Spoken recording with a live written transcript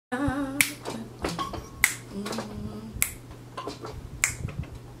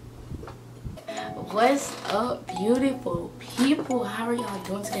What's up, beautiful people? How are y'all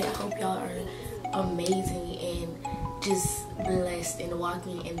doing today? I hope y'all are amazing and just blessed and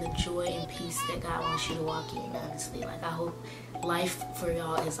walking in the joy and peace that God wants you to walk in. Honestly, like, I hope life for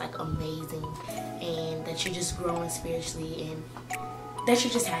y'all is like amazing and that you're just growing spiritually and that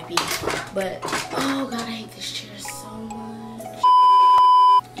you're just happy. But oh god, I hate this chair so much.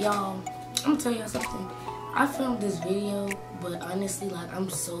 Y'all, I'm gonna tell y'all something. I filmed this video, but honestly, like, I'm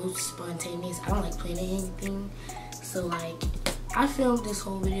so spontaneous. I don't like planning anything. So like, I filmed this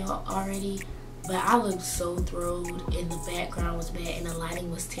whole video already, but I looked so thrilled and the background was bad and the lighting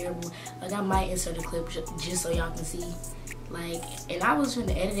was terrible. Like, I might insert a clip just so y'all can see. Like, and I was trying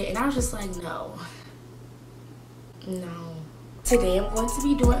to edit it and I was just like, no. Today I'm going to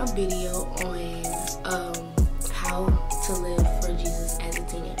be doing a video on how to live for Jesus as a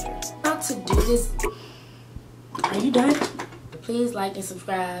teenager. How to do this. Are you done? Please like and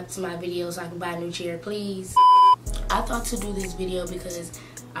subscribe to my video so I can buy a new chair, please. I thought to do this video because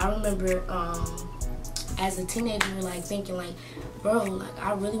I remember as a teenager, like, thinking like, bro, like,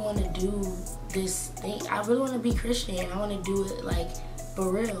 I really want to do this thing. I really want to be Christian. I want to do it like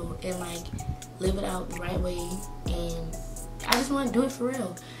for real and like live it out the right way, and I just want to do it for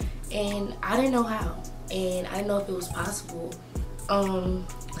real. And I didn't know how, and I didn't know if it was possible.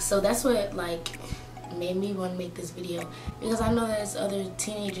 So that's what like made me want to make this video, because I know there's other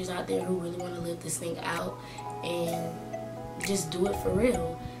teenagers out there who really want to live this thing out and just do it for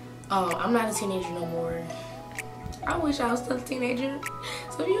real. I'm not a teenager no more. I wish I was still a teenager.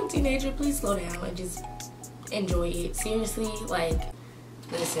 So if you're a teenager, please slow down and just enjoy it. Seriously, like,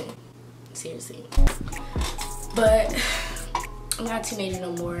 listen, seriously. But I'm not a teenager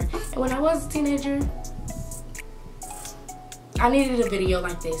no more. And when I was a teenager, I needed a video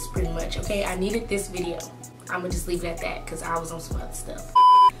like this, pretty much, okay? I needed this video. I'm gonna just leave it at that because I was on some other stuff.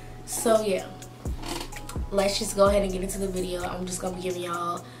 So yeah, let's just go ahead and get into the video. I'm just gonna be giving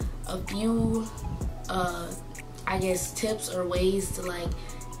y'all a few, I guess, tips or ways to like,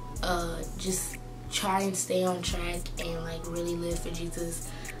 just try and stay on track and like really live for Jesus.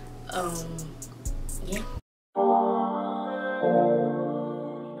 Yeah.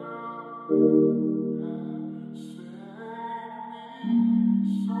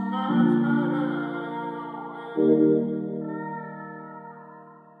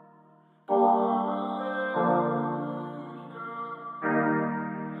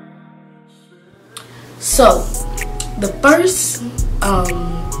 So the first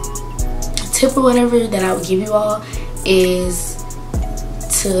tip or whatever that I would give you all is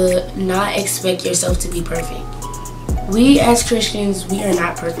to not expect yourself to be perfect. We as Christians, we are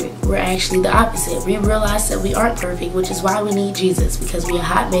not perfect. We're actually the opposite. We realize that we aren't perfect, which is why we need Jesus, because we're a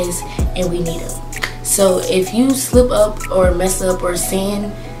hot mess and we need him. So if you slip up or mess up or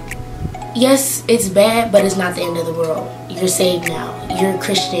sin, yes, it's bad, but it's not the end of the world. You're saved now. You're a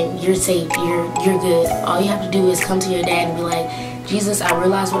Christian. You're saved. You're good. All you have to do is come to your dad and be like, Jesus, I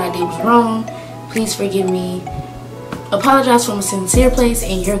realized what I did was wrong. Please forgive me. Apologize from a sincere place,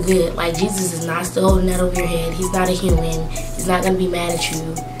 and you're good. Like, Jesus is not still holding that over your head. He's not a human. He's not going to be mad at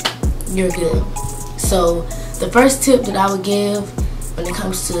you. You're good. So the first tip that I would give when it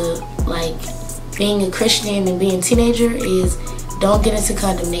comes to like being a Christian and being a teenager is don't get into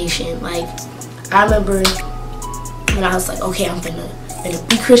condemnation. Like, I remember when I was like, okay, I'm gonna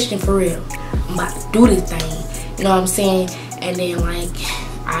be Christian for real. I'm about to do this thing. You know what I'm saying? And then like,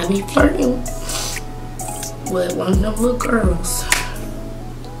 I be flirting with one of them little girls.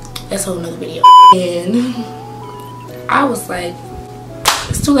 That's a whole nother video. And I was like,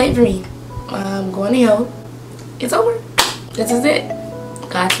 it's too late for me. I'm going to hell. It's over. This is it.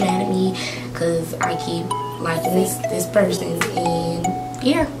 God's mad at me because I keep liking this person, and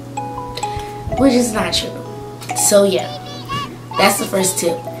yeah, which is not true. So yeah, that's the first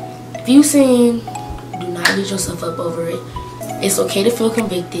tip. If you sin, do not beat yourself up over it. It's okay to feel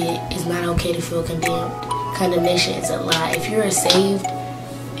convicted. It's not okay to feel condemned. Condemnation is a lie. If you're saved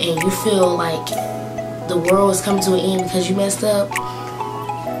and you feel like the world is coming to an end because you messed up,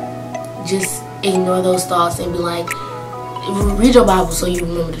 just ignore those thoughts and be like, read your Bible so you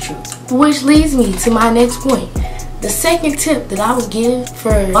remember the truth. Which leads me to my next point. The second tip that I would give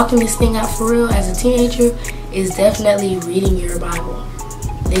for walking this thing out for real as a teenager is definitely reading your Bible.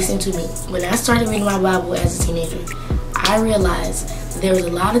 Listen to me. When I started reading my Bible as a teenager, I realized that there was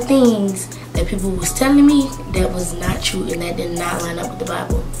a lot of things that people was telling me that was not true and that did not line up with the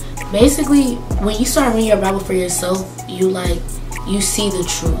Bible. Basically, when you start reading your Bible for yourself, you see the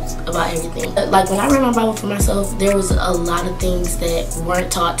truth about everything. Like, when I read my Bible for myself, there was a lot of things that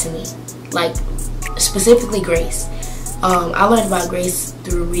weren't taught to me. Like, specifically grace. I learned about grace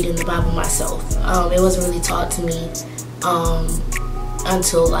through reading the Bible myself. It wasn't really taught to me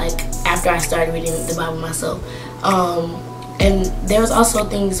until like after I started reading the Bible myself. And there was also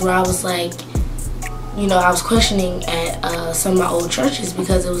things where I was like, you know, I was questioning at some of my old churches,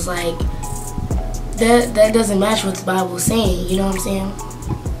 because it was like, that doesn't match what the Bible is saying, you know what I'm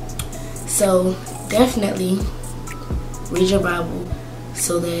saying? So definitely read your Bible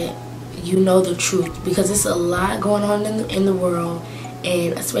so that you know the truth, because it's a lot going on in the world,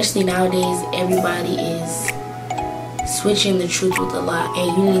 and especially nowadays everybody is switching the truth with a lie,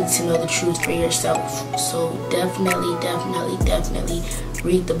 and you need to know the truth for yourself. So definitely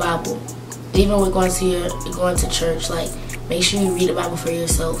read the Bible. Even with going to church, like, make sure you read the Bible for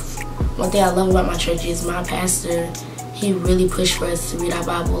yourself. One thing I love about my church is my pastor, he really pushed for us to read our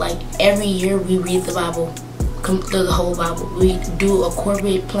Bible. Like, every year we read the Bible, the whole Bible. We do a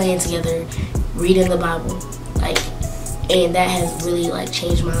corporate plan together, reading the Bible, like, and that has really like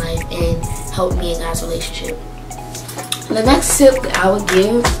changed my life and helped me in God's relationship. The next tip that I would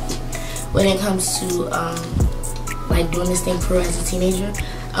give when it comes to like doing this thing for as a teenager,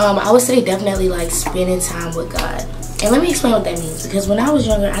 I would say definitely like spending time with God. And let me explain what that means, because when I was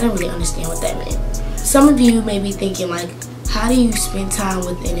younger, I didn't really understand what that meant. Some of you may be thinking like, how do you spend time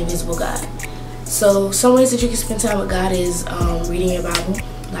with an invisible God? So some ways that you can spend time with God is reading your Bible,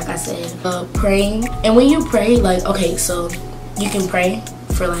 like I said, praying. And when you pray, like, okay, so you can pray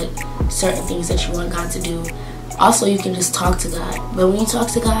for like certain things that you want God to do. Also, you can just talk to God. But when you talk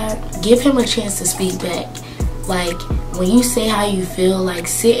to God, give him a chance to speak back. Like, when you say how you feel, like,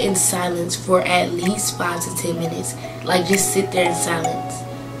 sit in silence for at least 5 to 10 minutes. Like, just sit there in silence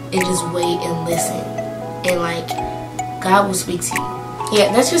and just wait and listen. And like, God will speak to you.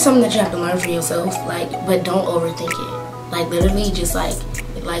 Yeah, that's just something that you have to learn for yourself. Like, but don't overthink it. Like, literally just like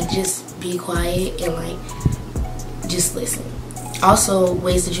just be quiet and like just listen. Also,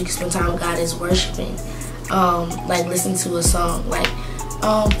 ways that you can spend time with God is worshiping. Like, listen to a song. Like,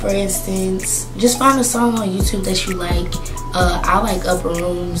 for instance, just find a song on YouTube that you like. I like Upper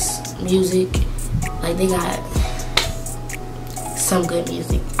Room's music. Like, they got some good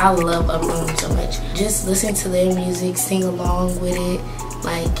music. I love Upper Room so much. Just listen to their music, sing along with it.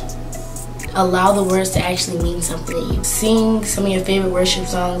 Like, allow the words to actually mean something to you. Sing some of your favorite worship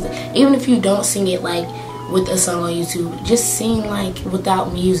songs. Even if you don't sing it like with a song on YouTube, just sing like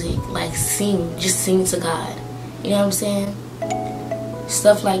without music. Like, just sing to God. You know what I'm saying?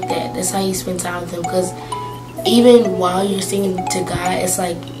 Stuff like that. That's how you spend time with him, because even while you're singing to God, it's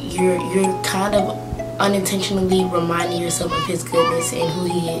like you're kind of unintentionally reminding yourself of his goodness and who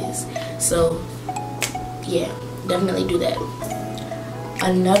he is. So yeah, definitely do that.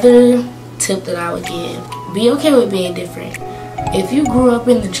 Another tip that I would give, be okay with being different. If you grew up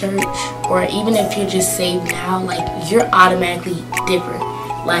in the church, or even if you're just saved now, like, you're automatically different.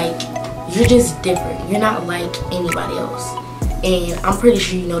 Like, you're just different. You're not like anybody else. And I'm pretty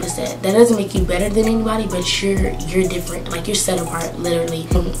sure you notice that. That doesn't make you better than anybody, but you're different. Like, you're set apart, literally.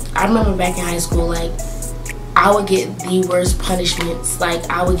 I remember back in high school, like, I would get the worst punishments. Like,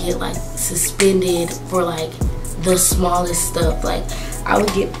 I would get like suspended for like the smallest stuff. Like, I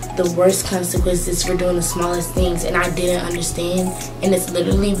would get the worst consequences for doing the smallest things, and I didn't understand. And it's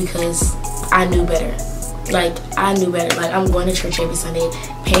literally because I knew better. Like, I knew better. Like, I'm going to church every Sunday,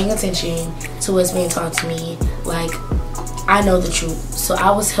 paying attention to what's being taught to me. Like, I know the truth. So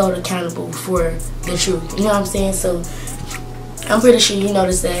I was held accountable for the truth. You know what I'm saying? So I'm pretty sure you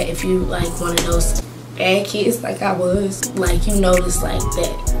noticed that if you like one of those bad kids like I was, like, you notice like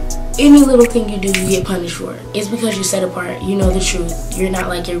that any little thing you do, you get punished for. It's because you're set apart. You know the truth. You're not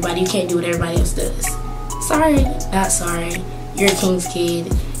like everybody. You can't do what everybody else does. Sorry, not sorry. You're a king's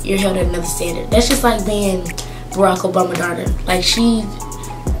kid. You're held at another standard. That's just like being Barack Obama's daughter. Like, she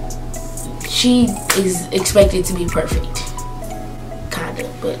is expected to be perfect. Kinda,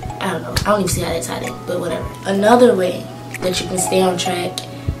 but I don't know. I don't even see how that's tied in, but whatever. Another way that you can stay on track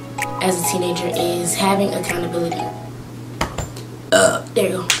as a teenager is having accountability. There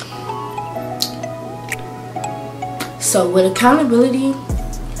you go. So with accountability,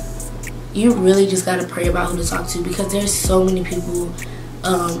 you really just gotta pray about who to talk to, because there's so many people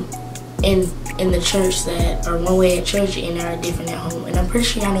in the church that are one way at church and are different at home. And I'm pretty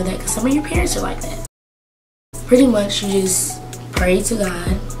sure y'all know that, because some of your parents are like that. Pretty much, you just pray to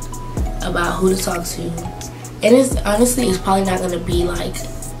God about who to talk to. And it's honestly, it's probably not gonna be like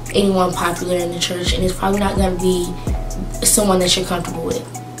anyone popular in the church, and it's probably not gonna be someone that you're comfortable with.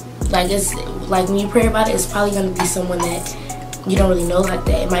 Like, it's like when you pray about it, it's probably gonna be someone that you don't really know like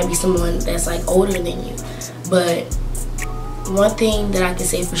that. It might be someone that's like older than you, but one thing that I can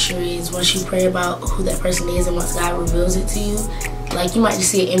say for sure is once you pray about who that person is and once God reveals it to you, like you might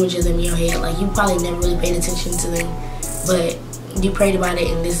just see an image of them in your head. Like you probably never really paid attention to them, but you prayed about it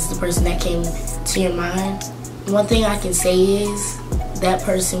and this is the person that came to your mind. One thing I can say is that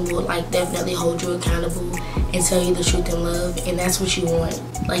person will like definitely hold you accountable and tell you the truth in love, and that's what you want.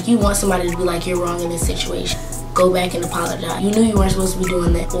 Like you want somebody to be like, you're wrong in this situation, go back and apologize. You knew you weren't supposed to be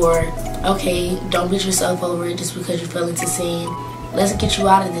doing that. Or, okay, don't beat yourself over it just because you fell into sin. Let's get you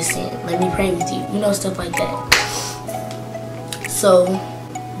out of this sin. Let me pray with you. You know, stuff like that. So,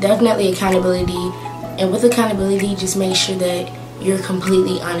 definitely accountability. And with accountability, just make sure that you're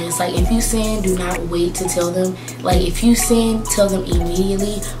completely honest. Like, if you sin, do not wait to tell them. Like, if you sin, tell them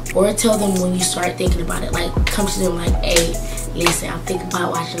immediately, or tell them when you start thinking about it. Like, come to them like, hey, listen, I'm thinking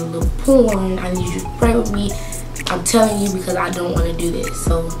about watching a little porn. I need you to pray with me. I'm telling you because I don't want to do this.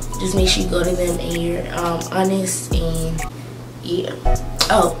 So just make sure you go to them and you're honest, and yeah.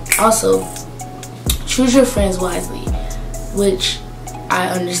 Oh, also, choose your friends wisely, which I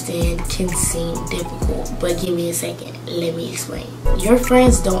understand can seem difficult, but give me a second. Let me explain. Your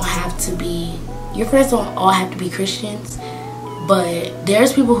friends don't all have to be Christians, but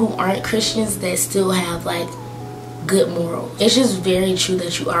there's people who aren't Christians that still have like good morals. It's just very true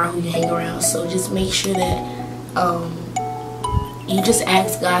that you are who you hang around. So just make sure that you just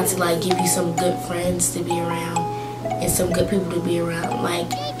ask God to like give you some good friends to be around and some good people to be around.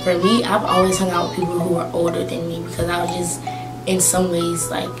 Like for me, I've always hung out with people who are older than me because I was just in some ways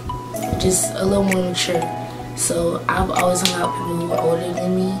like just a little more mature. So I've always hung out with people who are older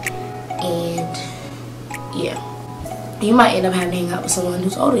than me, and yeah, you might end up having to hang out with someone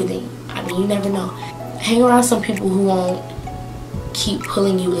who's older than you. I mean, you never know. Hang around some people who won't keep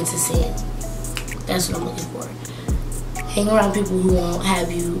pulling you into sin. That's what I'm looking for. Hang around people who won't have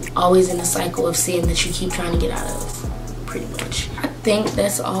you always in a cycle of sin that you keep trying to get out of, pretty much. I think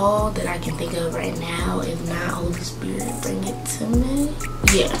that's all that I can think of right now. If not, Holy Spirit, bring it to me.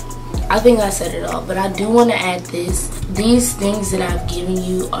 Yeah, I think I said it all, but I do want to add this. These things that I've given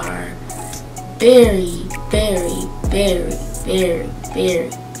you are very, very, very, very,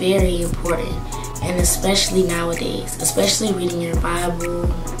 very, very important. And especially nowadays, especially reading your Bible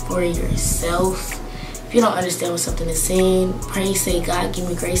for yourself. If you don't understand what something is saying, pray, say, God, give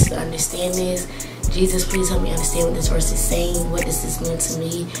me grace to understand this. Jesus, please help me understand what this verse is saying. What does this mean to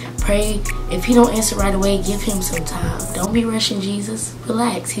me? Pray. If you don't answer right away, give him some time. Don't be rushing Jesus.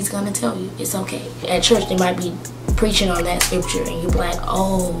 Relax. He's going to tell you. It's okay. At church, they might be preaching on that scripture, and you'll be like,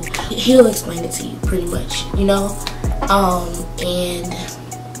 oh, he'll explain it to you, pretty much, you know? And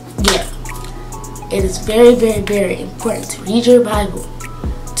yeah, it is very, very, very important to read your Bible,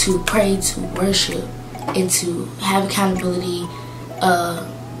 to pray, to worship, and to have accountability.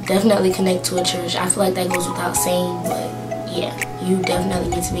 Definitely connect to a church. I feel like that goes without saying, but yeah, you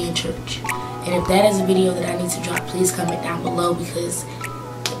definitely need to be in church. And if that is a video that I need to drop, please comment down below, because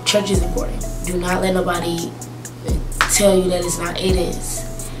church is important. Do not let nobody tell you that it's not. It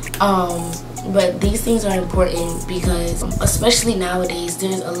is. But these things are important because, especially nowadays,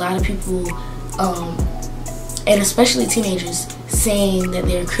 there's a lot of people, and especially teenagers, saying that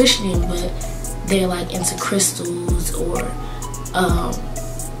they're Christian, but they're like into crystals, or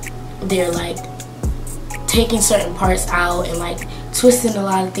they're like taking certain parts out and like twisting a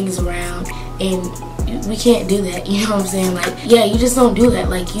lot of things around, and we can't do that, you know what I'm saying? Like, yeah, you just don't do that.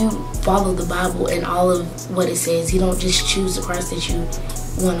 Like, you follow the Bible and all of what it says. You don't just choose the parts that you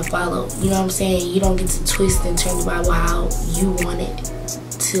want to follow, you know what I'm saying? You don't get to twist and turn the Bible how you want it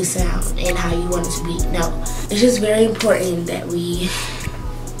to sound and how you want it to be. No, it's just very important that we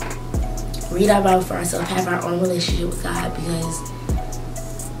read our Bible for ourselves, have our own relationship with God, because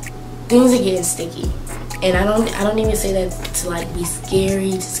things are getting sticky. And I don't even say that to like be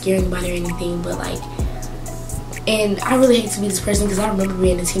scary, to scare anybody or anything, but like, and I really hate to be this person, because I remember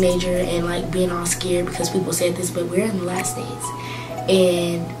being a teenager and like being all scared because people said this, but we're in the last days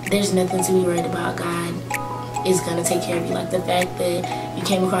and there's nothing to be worried about. God is gonna take care of you. Like, the fact that you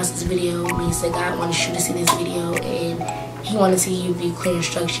came across this video means that God wanted you to see this video, and he wanted to give you clear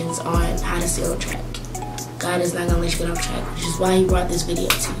instructions on how to stay on track. God is not gonna let you get off track, which is why he brought this video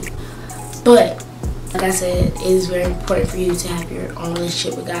to you. But like I said, it is very important for you to have your own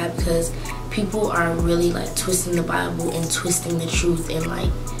relationship with God, because people are really like twisting the Bible and twisting the truth, and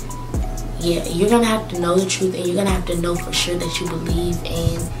like, yeah, you're gonna have to know the truth, and you're gonna have to know for sure that you believe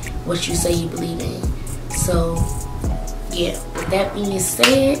in what you say you believe in. So yeah, with that being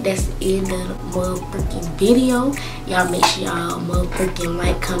said, that's the end of the motherfucking video. Y'all make sure y'all motherfucking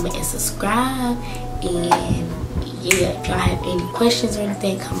like, comment, and subscribe. And yeah, if y'all have any questions or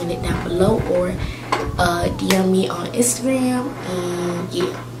anything, comment it down below, or DM me on Instagram, and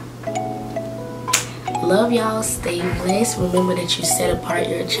yeah. Love y'all. Stay blessed. Remember that you set apart.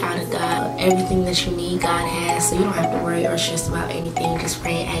 You're a child of God. Everything that you need, God has. So you don't have to worry or stress about anything. Just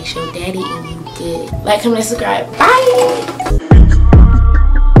pray and ask your daddy and you good. Like, comment, and subscribe. Bye.